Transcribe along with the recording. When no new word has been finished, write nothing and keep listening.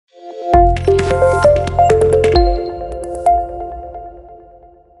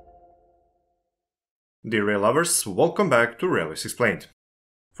Dear rail lovers, welcome back to Railways Explained.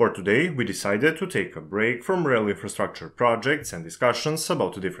 For today, we decided to take a break from rail infrastructure projects and discussions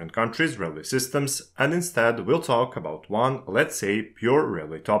about the different countries' railway systems, and instead we'll talk about one, let's say, pure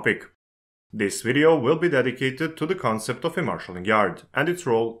railway topic. This video will be dedicated to the concept of a marshalling yard and its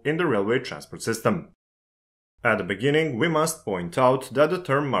role in the railway transport system. At the beginning, we must point out that the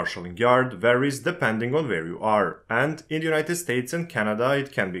term marshalling yard varies depending on where you are, and in the United States and Canada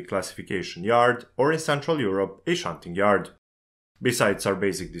it can be classification yard, or in Central Europe a shunting yard. Besides our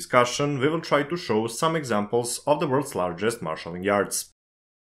basic discussion, we will try to show some examples of the world's largest marshalling yards.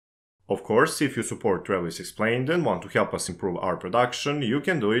 Of course, if you support Railways Explained and want to help us improve our production, you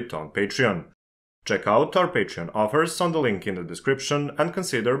can do it on Patreon. Check out our Patreon offers on the link in the description and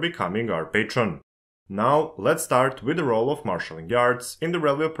consider becoming our patron. Now, let's start with the role of marshalling yards in the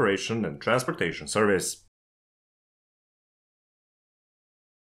railway operation and transportation service.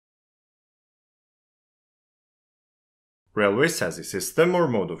 Railways as a system or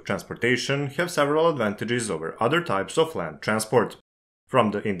mode of transportation have several advantages over other types of land transport.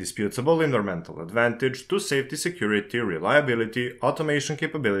 From the indisputable environmental advantage to safety, security, reliability, automation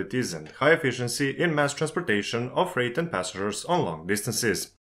capabilities, and high efficiency in mass transportation of freight and passengers on long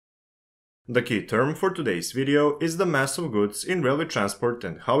distances. The key term for today's video is the mass of goods in railway transport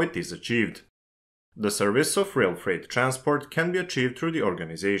and how it is achieved. The service of rail freight transport can be achieved through the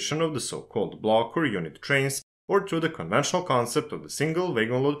organization of the so-called block or unit trains, or through the conventional concept of the single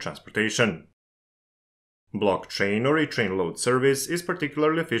wagon load transportation. Block train or a train load service is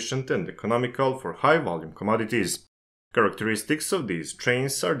particularly efficient and economical for high volume commodities. Characteristics of these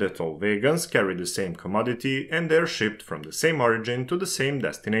trains are that all wagons carry the same commodity and they are shipped from the same origin to the same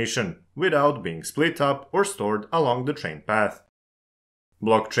destination, without being split up or stored along the train path.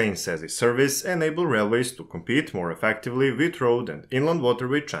 Block trains as a service enable railways to compete more effectively with road and inland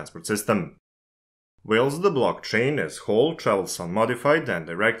waterway transport system. Whilst the block train as whole travels unmodified and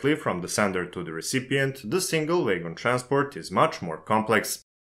directly from the sender to the recipient, the single wagon transport is much more complex.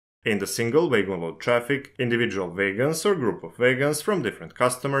 In the single wagon load traffic, individual wagons or group of wagons from different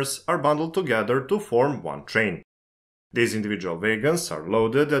customers are bundled together to form one train. These individual wagons are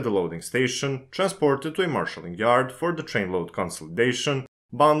loaded at the loading station, transported to a marshalling yard for the train load consolidation,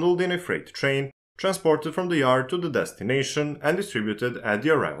 bundled in a freight train, transported from the yard to the destination, and distributed at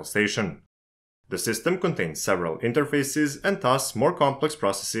the arrival station. The system contains several interfaces and thus more complex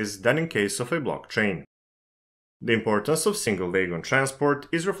processes than in case of a block train. The importance of single wagon transport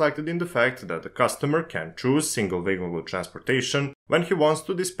is reflected in the fact that the customer can choose single wagon load transportation when he wants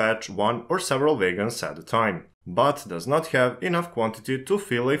to dispatch one or several wagons at a time, but does not have enough quantity to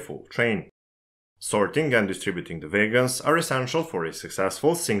fill a full train. Sorting and distributing the wagons are essential for a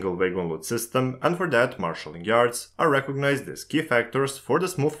successful single wagon load system, and for that marshalling yards are recognized as key factors for the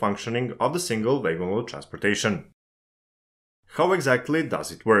smooth functioning of the single wagon load transportation. How exactly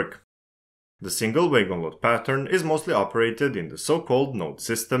does it work? The single wagon load pattern is mostly operated in the so-called node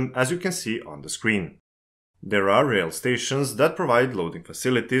system, as you can see on the screen. There are rail stations that provide loading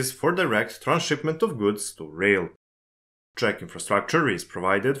facilities for direct transshipment of goods to rail. Track infrastructure is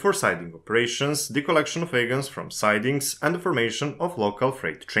provided for siding operations, the collection of wagons from sidings, and the formation of local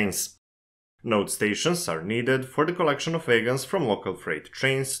freight trains. Node stations are needed for the collection of wagons from local freight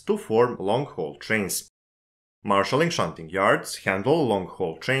trains to form long-haul trains. Marshalling shunting yards handle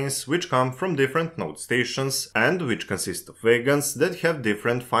long-haul trains which come from different node stations and which consist of wagons that have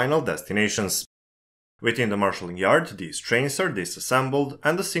different final destinations. Within the marshalling yard, these trains are disassembled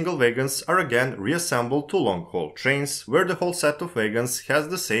and the single wagons are again reassembled to long-haul trains where the whole set of wagons has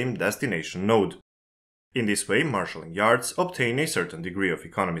the same destination node. In this way, marshalling yards obtain a certain degree of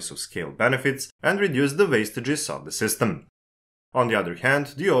economies of scale benefits and reduce the wastages of the system. On the other hand,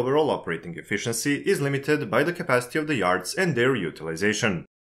 the overall operating efficiency is limited by the capacity of the yards and their utilization.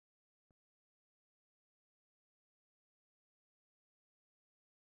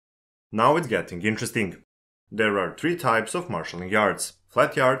 Now it's getting interesting. There are three types of marshalling yards: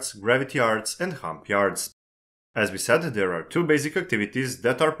 flat yards, gravity yards, and hump yards. As we said, there are two basic activities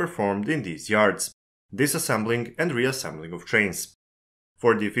that are performed in these yards: disassembling and reassembling of trains.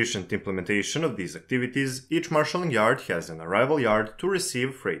 For the efficient implementation of these activities, each marshalling yard has an arrival yard to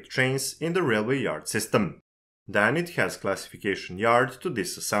receive freight trains in the railway yard system. Then it has classification yard to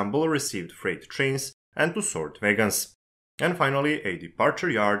disassemble received freight trains and to sort wagons. And finally, a departure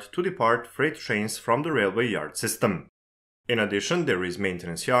yard to depart freight trains from the railway yard system. In addition, there is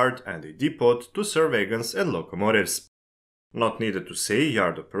maintenance yard and a depot to serve wagons and locomotives. Not needed to say,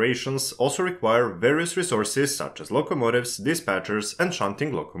 yard operations also require various resources such as locomotives, dispatchers, and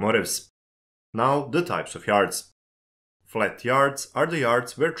shunting locomotives. Now, the types of yards. Flat yards are the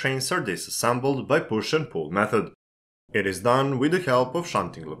yards where trains are disassembled by push and pull method. It is done with the help of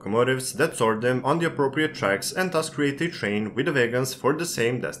shunting locomotives that sort them on the appropriate tracks and thus create a train with the wagons for the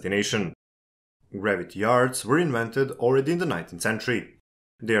same destination. Gravity yards were invented already in the 19th century.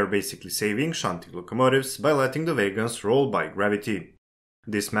 They are basically saving shunting locomotives by letting the wagons roll by gravity.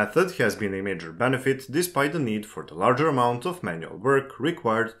 This method has been a major benefit despite the need for the larger amount of manual work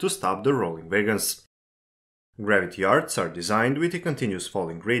required to stop the rolling wagons. Gravity yards are designed with a continuous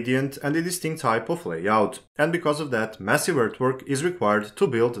falling gradient and a distinct type of layout, and because of that, massive earthwork is required to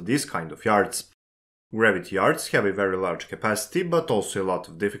build these kind of yards. Gravity yards have a very large capacity, but also a lot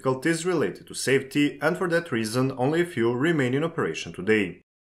of difficulties related to safety, and for that reason only a few remain in operation today.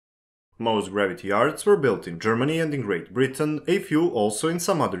 Most gravity yards were built in Germany and in Great Britain, a few also in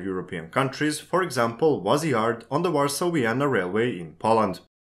some other European countries, for example was a yard on the Warsaw-Vienna Railway in Poland.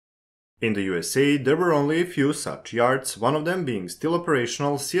 In the USA, there were only a few such yards, one of them being still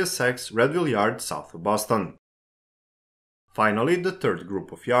operational CSX Redville Yard south of Boston. Finally, the third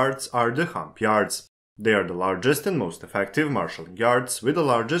group of yards are the hump yards. They are the largest and most effective marshalling yards with the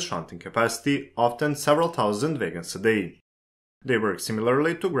largest shunting capacity, often several thousand wagons a day. They work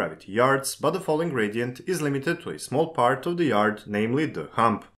similarly to gravity yards, but the falling gradient is limited to a small part of the yard, namely the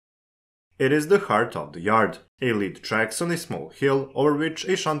hump. It is the heart of the yard. A lead tracks on a small hill over which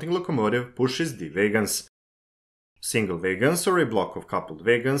a shunting locomotive pushes the wagons. Single wagons or a block of coupled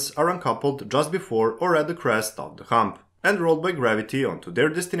wagons are uncoupled just before or at the crest of the hump and rolled by gravity onto their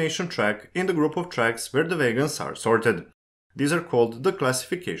destination track in the group of tracks where the wagons are sorted. These are called the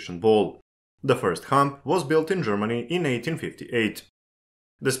classification bowl. The first hump was built in Germany in 1858.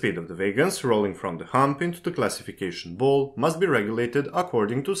 The speed of the wagons rolling from the hump into the classification bowl must be regulated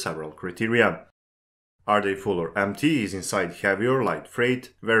according to several criteria. Are they full or empty? Is inside heavy or light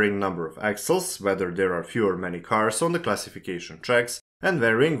freight? Varying number of axles, whether there are few or many cars on the classification tracks, and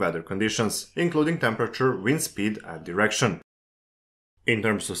varying weather conditions, including temperature, wind speed, and direction. In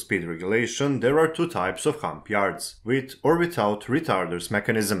terms of speed regulation, there are two types of hump yards, with or without retarders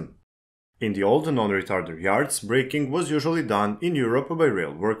mechanism. In the old non-retarder yards, braking was usually done in Europe by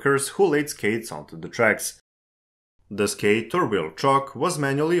rail workers who laid skates onto the tracks. The skate or wheel chock was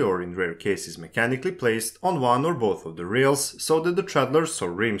manually or in rare cases mechanically placed on one or both of the rails so that the treadlers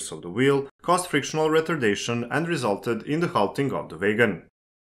or rims of the wheel caused frictional retardation and resulted in the halting of the wagon.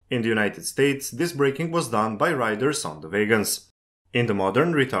 In the United States, this braking was done by riders on the wagons. In the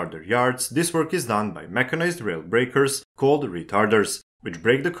modern retarder yards, this work is done by mechanized rail breakers called retarders, which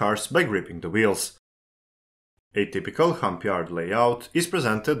brake the cars by gripping the wheels. A typical hump yard layout is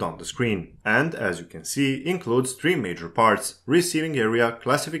presented on the screen, and, as you can see, includes three major parts: receiving area,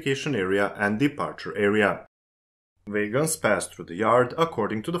 classification area, and departure area. Wagons pass through the yard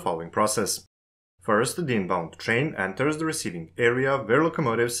according to the following process. First, the inbound train enters the receiving area where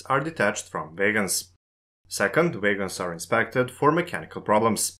locomotives are detached from wagons. Second, wagons are inspected for mechanical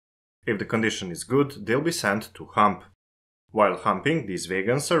problems. If the condition is good, they'll be sent to hump. While humping, these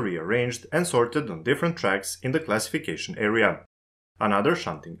wagons are rearranged and sorted on different tracks in the classification area. Another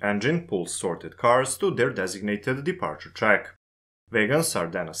shunting engine pulls sorted cars to their designated departure track. Wagons are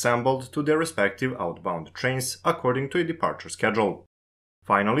then assembled to their respective outbound trains according to a departure schedule.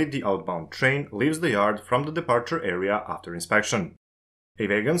 Finally, the outbound train leaves the yard from the departure area after inspection. A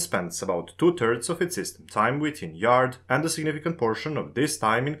wagon spends about 2/3 of its system time within yard, and a significant portion of this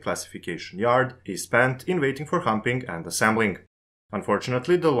time in classification yard is spent in waiting for humping and assembling.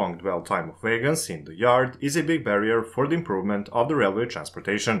 Unfortunately, the long dwell time of wagons in the yard is a big barrier for the improvement of the railway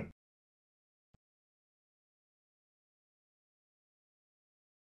transportation.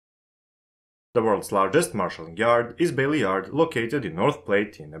 The world's largest marshalling yard is Bailey Yard, located in North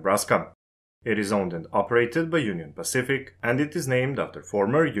Platte in Nebraska. It is owned and operated by Union Pacific, and it is named after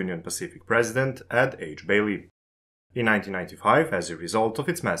former Union Pacific president Ed H. Bailey. In 1995, as a result of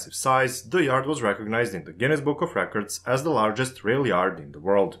its massive size, the yard was recognized in the Guinness Book of Records as the largest rail yard in the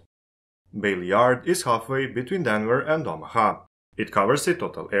world. Bailey Yard is halfway between Denver and Omaha. It covers a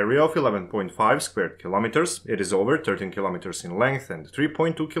total area of 11.5 square kilometers. It is over 13 kilometers in length and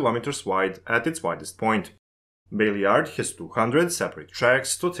 3.2 kilometers wide at its widest point. Bailey Yard has 200 separate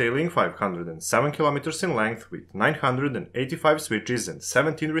tracks, totaling 507 kilometers in length, with 985 switches and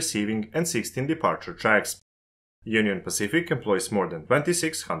 17 receiving and 16 departure tracks. Union Pacific employs more than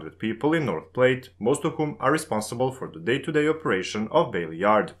 2,600 people in North Platte, most of whom are responsible for the day-to-day operation of Bailey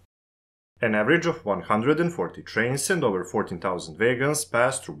Yard. An average of 140 trains and over 14,000 wagons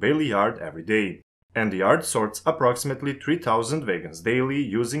pass through Bailey Yard every day, and the yard sorts approximately 3,000 wagons daily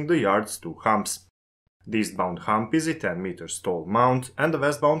using the yard's two humps. The eastbound hump is a 10 meters tall mount, and the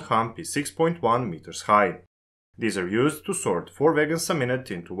westbound hump is 6.1 meters high. These are used to sort 4 wagons a minute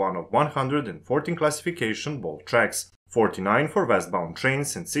into one of 114 classification Bolt tracks, 49 for westbound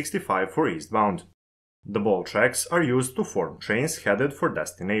trains and 65 for eastbound. The Bolt tracks are used to form trains headed for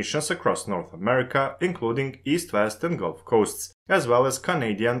destinations across North America, including East-West and Gulf coasts, as well as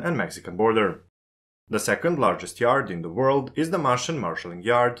Canadian and Mexican border. The second largest yard in the world is the Maschen marshalling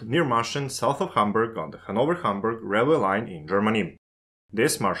yard near Maschen, south of Hamburg on the Hanover-Hamburg railway line in Germany.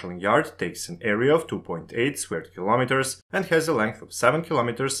 This marshalling yard takes an area of 2.8 square kilometers and has a length of 7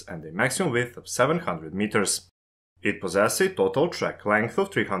 kilometers and a maximum width of 700 meters. It possesses a total track length of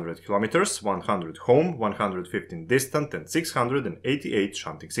 300 kilometers, 100 home, 115 distant and 688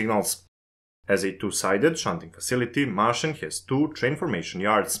 shunting signals. As a two-sided shunting facility, Maschen has 2 train formation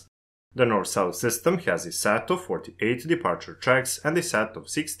yards. The north-south system has a set of 48 departure tracks and a set of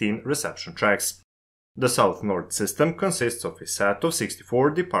 16 reception tracks. The south-north system consists of a set of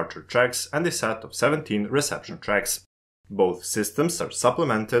 64 departure tracks and a set of 17 reception tracks. Both systems are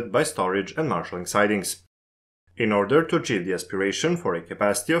supplemented by storage and marshalling sidings. In order to achieve the aspiration for a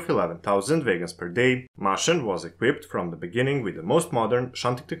capacity of 11,000 wagons per day, Maschen was equipped from the beginning with the most modern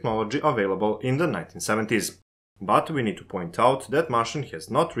shunting technology available in the 1970s. But we need to point out that Maschen has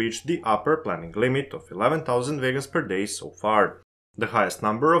not reached the upper planning limit of 11,000 wagons per day so far. The highest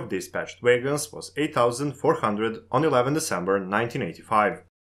number of dispatched wagons was 8,400 on 11 December 1985.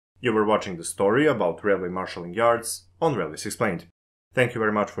 You were watching the story about railway marshalling yards on Railways Explained. Thank you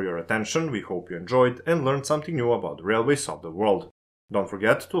very much for your attention, we hope you enjoyed and learned something new about the railways of the world. Don't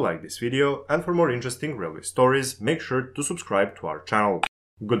forget to like this video, and for more interesting railway stories, make sure to subscribe to our channel.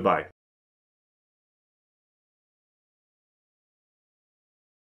 Goodbye.